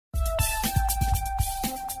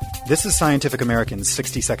This is Scientific American's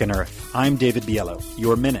 60-Second Earth. I'm David Biello.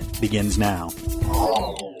 Your minute begins now.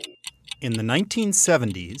 In the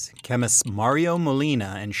 1970s, chemists Mario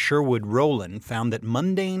Molina and Sherwood Rowland found that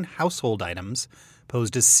mundane household items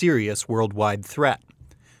posed a serious worldwide threat.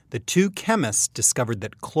 The two chemists discovered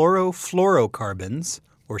that chlorofluorocarbons,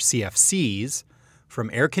 or CFCs, from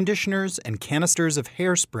air conditioners and canisters of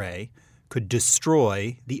hairspray could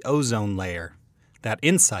destroy the ozone layer. That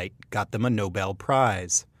insight got them a Nobel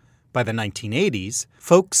Prize. By the 1980s,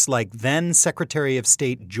 folks like then Secretary of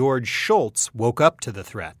State George Shultz woke up to the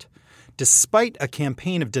threat. Despite a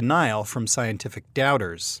campaign of denial from scientific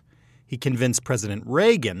doubters, he convinced President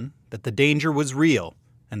Reagan that the danger was real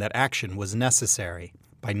and that action was necessary.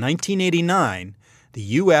 By 1989, the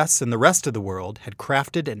U.S. and the rest of the world had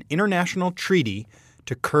crafted an international treaty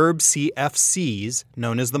to curb CFCs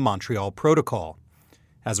known as the Montreal Protocol.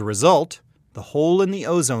 As a result, the hole in the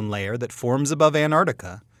ozone layer that forms above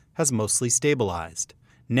Antarctica has mostly stabilized.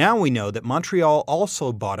 Now we know that Montreal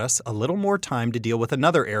also bought us a little more time to deal with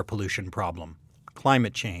another air pollution problem,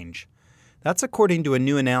 climate change. That's according to a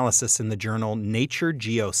new analysis in the journal Nature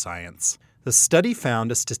Geoscience. The study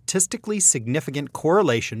found a statistically significant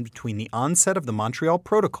correlation between the onset of the Montreal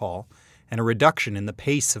Protocol and a reduction in the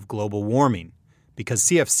pace of global warming, because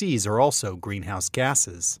CFCs are also greenhouse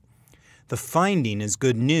gases. The finding is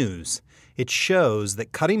good news. It shows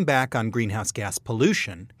that cutting back on greenhouse gas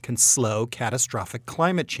pollution can slow catastrophic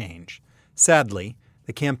climate change. Sadly,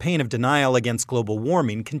 the campaign of denial against global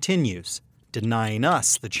warming continues, denying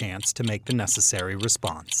us the chance to make the necessary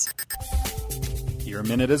response. Your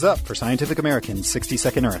minute is up for Scientific American's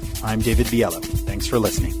 60-Second Earth. I'm David Biello. Thanks for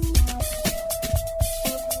listening.